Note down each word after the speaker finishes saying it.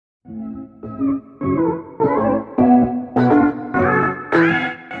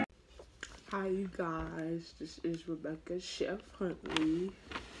This is Rebekah, Chef Huntley,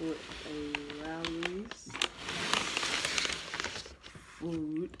 with a Rally's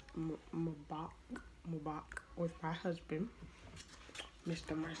food mukbang with my husband,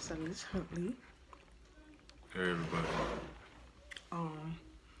 Mr. Marcellus Huntley. Hey everybody.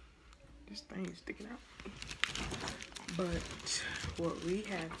 This thing is sticking out. But what we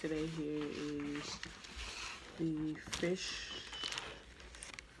have today here is the fish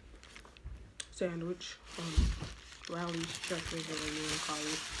sandwich from Rally's Chef, whatever you want to call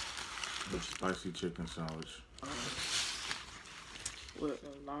it. The spicy chicken sandwich. With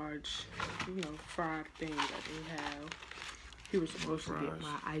a large, fried thing that they have. He was supposed to get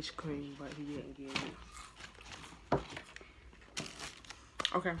my ice cream, but he didn't get it.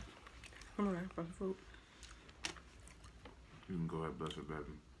 Okay. Come on, for the food. You can go ahead, bless it,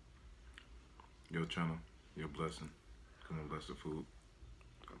 baby. Your channel, your blessing. Come on, bless the food.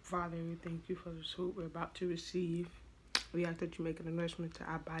 Father, we thank you for this food we're about to receive. We ask that you make an nourishment to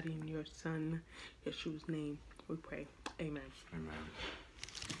our body in your Son, Yeshua's name. We pray. Amen. Amen.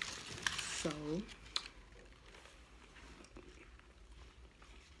 So,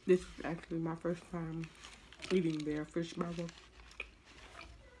 this is actually my first time eating their fish burger.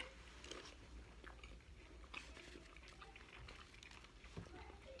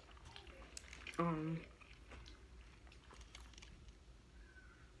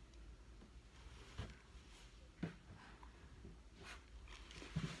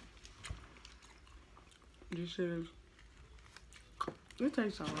 It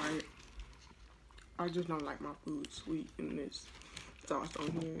tastes alright. I just don't like my food sweet, and this sauce on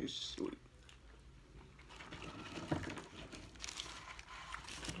here is sweet.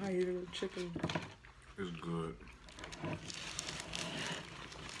 How you doing, chicken? It's good.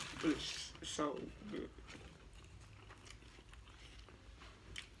 It's so good.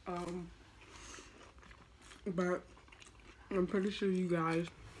 But I'm pretty sure you guys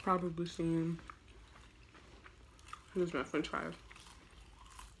probably seen. Here's my french fries.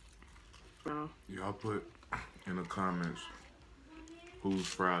 Y'all put in the comments whose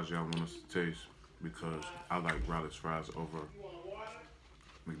fries y'all want us to taste, because I like Rally's fries over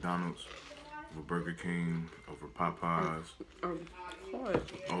McDonald's, over Burger King, over Popeyes,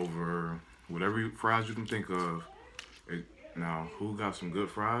 over whatever fries you can think of. Now, who got some good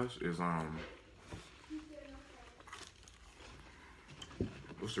fries is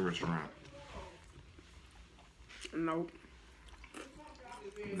what's the restaurant? Nope.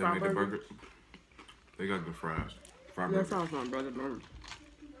 They made the burger. They got good fries. That sounds my brother,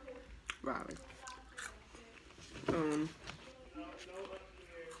 Riley.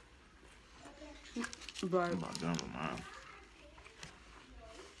 But I'm about done with mine.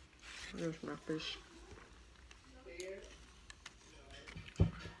 There's my fish.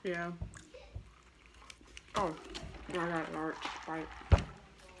 Yeah. Oh, I got a large bite.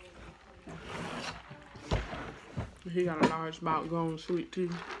 He got a large bout going sweet tea.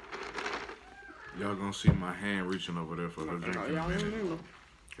 Y'all gonna see my hand reaching over there for her drink in a minute.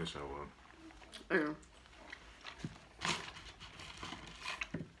 Yes, I will. Yeah.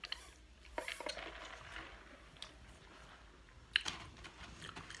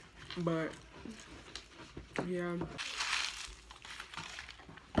 But yeah,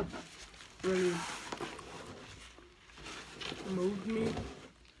 really moved me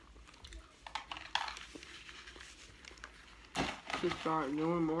to start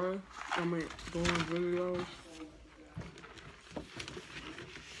doing more. Doing videos.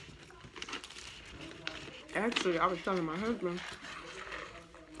 Actually, I was telling my husband,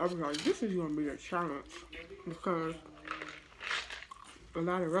 I was like, this is gonna be a challenge, because a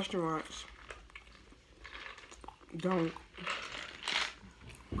lot of restaurants don't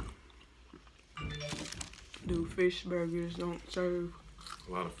do fish burgers, don't serve.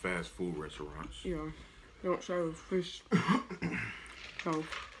 A lot of fast food restaurants. Yeah, don't serve fish. So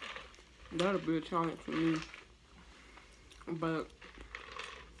that'll be a challenge for me. But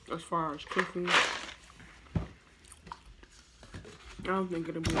as far as cooking, I don't think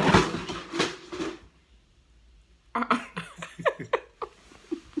it'll be a challenge.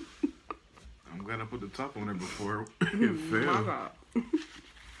 I'm glad I put the top on it before it fell. My God.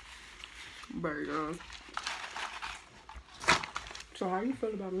 But so how you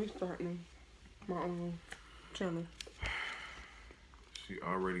feel about me starting my own channel? She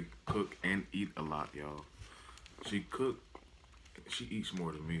already cook and eat a lot, y'all. She eats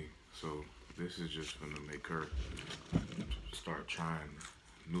more than me, so this is just gonna make her start trying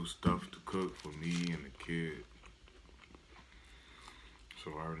new stuff to cook for me and the kid.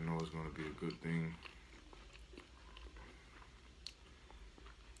 So I already know it's gonna be a good thing.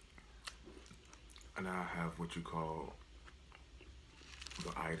 And I have what you call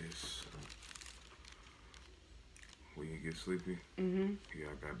the itis. When you get sleepy. Mm-hmm. Yeah,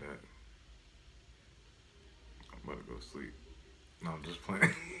 I got that. I'm about to go sleep. No, I'm just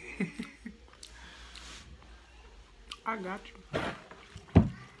playing. I got you.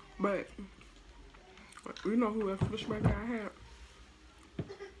 But you know who else fish burger I had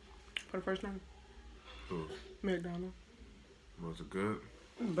for the first time? Ooh. McDonald's. Was it good?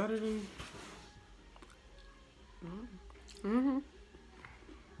 Better than. Mm-hmm.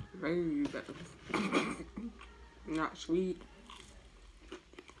 Way better. Not sweet.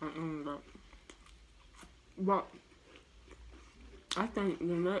 But I think the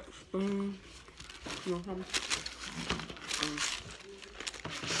next thing, you know something?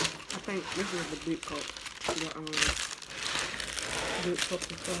 I think this is the big cup. The big cup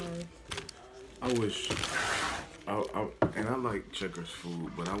of fries. I wish, and I like Checkers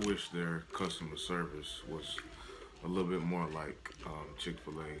food, but I wish their customer service was a little bit more like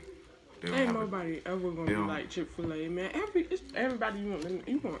Chick-fil-A. Ain't nobody ever gonna be like Chick-fil-A, man. Everybody you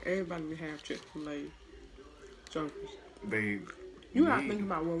want everybody to have Chick-fil-A service. You gotta think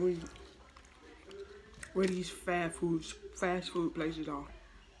about where these fast food places are,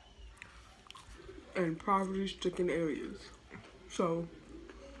 and poverty-stricken areas. So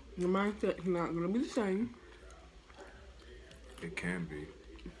the mindset is not gonna be the same. It can be,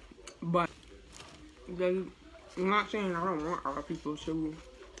 but I'm not saying I don't want our people to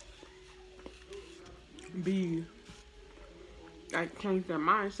be like change their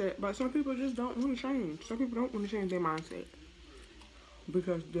mindset, but some people just don't want to change. Some people don't want to change their mindset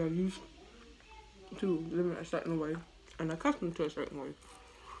because they're used to living a certain way and accustomed to a certain way.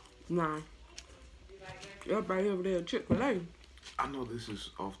 Now, everybody over there at Chick-fil-A. I know this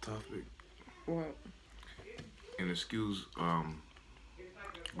is off topic. What? And excuse, about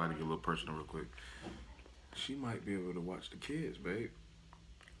to get a little personal real quick. She might be able to watch the kids, babe,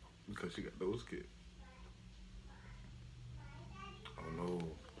 because she got those kids. Oh no,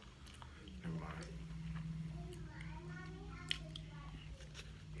 never mind.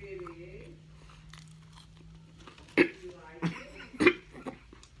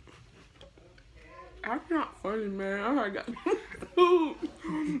 That's not funny, man. I got food.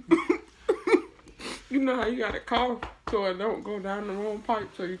 You know how you gotta cough so it don't go down the wrong pipe,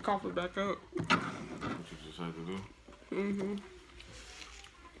 so you cough it back up. What you just had to do? Mm-hmm.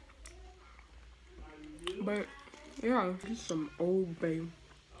 But yeah, get some Old Bay.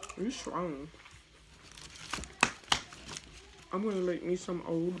 You strong. I'm gonna make me some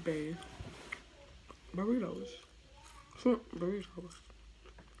Old Bay burritos. Shrimp burritos.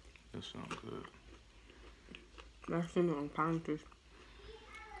 That sounds good. That's in on Pinterest.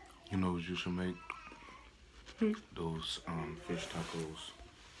 You know what you should make? Those fish tacos.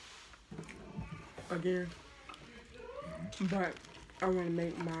 Again. But I want to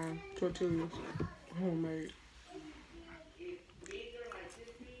make my tortillas homemade.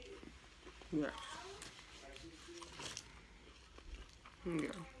 Yes.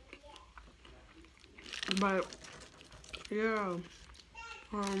 Yeah. But yeah.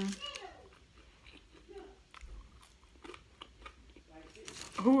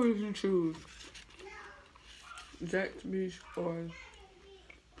 Who would you choose? Zaxby's or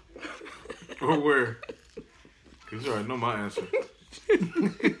Where? Cause you already know my answer.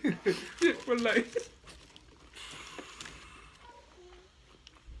 Chick-fil-A.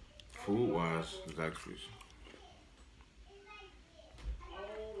 Food wise, Zaxby's.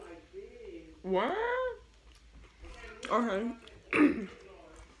 What? Okay.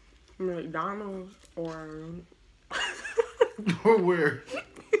 McDonald's or Or where?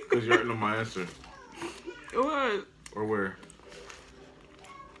 Cause you already know my answer. what? Or where?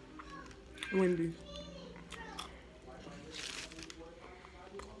 Wendy's.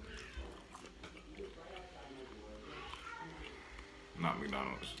 Not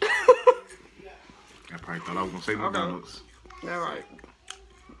McDonald's. I probably thought I was gonna say Okay. McDonald's. All right.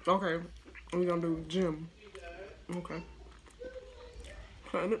 Okay. We're gonna do gym. Okay.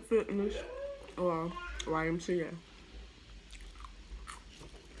 Planet Fitness or YMCA.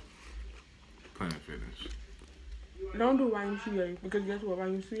 Planet Fitness. Don't do YMCA because guess what?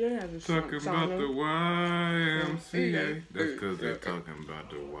 YMCA has a Talking sauna. about the YMCA. Yeah. That's because they're talking about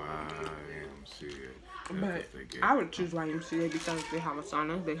the YMCA. But I would choose YMCA because they have a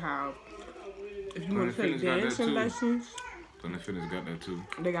sauna. They have, if you want to take dancing lessons, Planet Fitness got that too.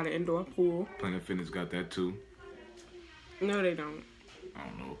 they got an indoor pool. Planet Fitness got that too. No, they don't. I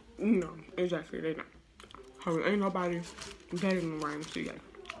don't know. No, exactly, they don't. Ain't nobody better than YMCA.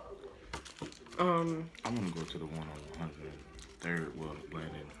 I want to go to the one on 103rd, well,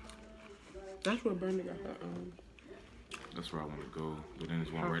 Landon. That's where Brenda got her. That's where I want to go, but then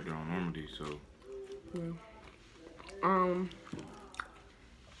there's one right there on Normandy, so. Yeah.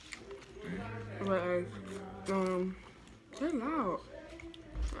 They're loud.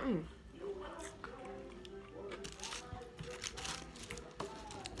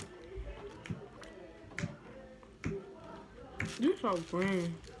 You're so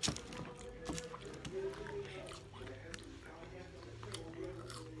green.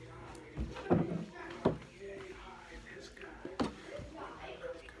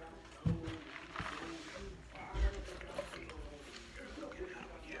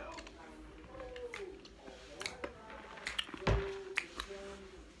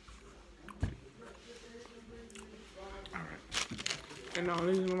 And the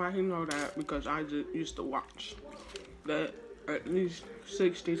only reason why he know that because I just used to watch that at least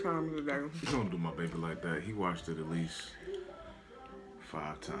 60 times a day. You don't do my baby like that. He watched it at least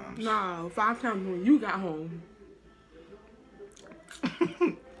 5 times. No, 5 times when you got home.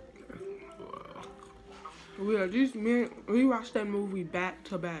 We watched that movie back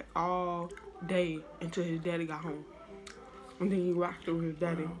to back all day until his daddy got home. And then he watched it with his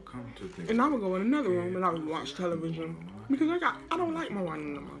daddy. And I would go in another room and I would watch television. Because I don't like my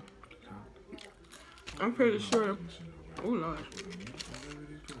wine no more. I'm pretty sure, oh Lord,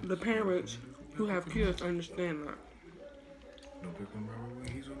 the parents who have kids understand that.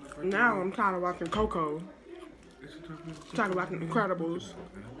 Now I'm tired of watching Coco. Tired of watching Incredibles.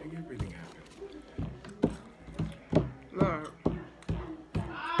 Lord.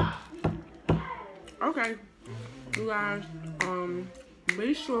 Okay, you guys,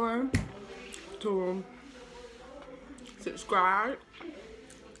 be sure to subscribe,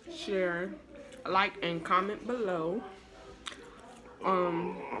 share, like, and comment below.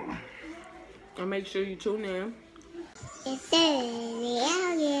 And make sure you tune in. It's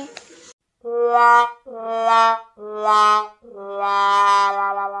out here.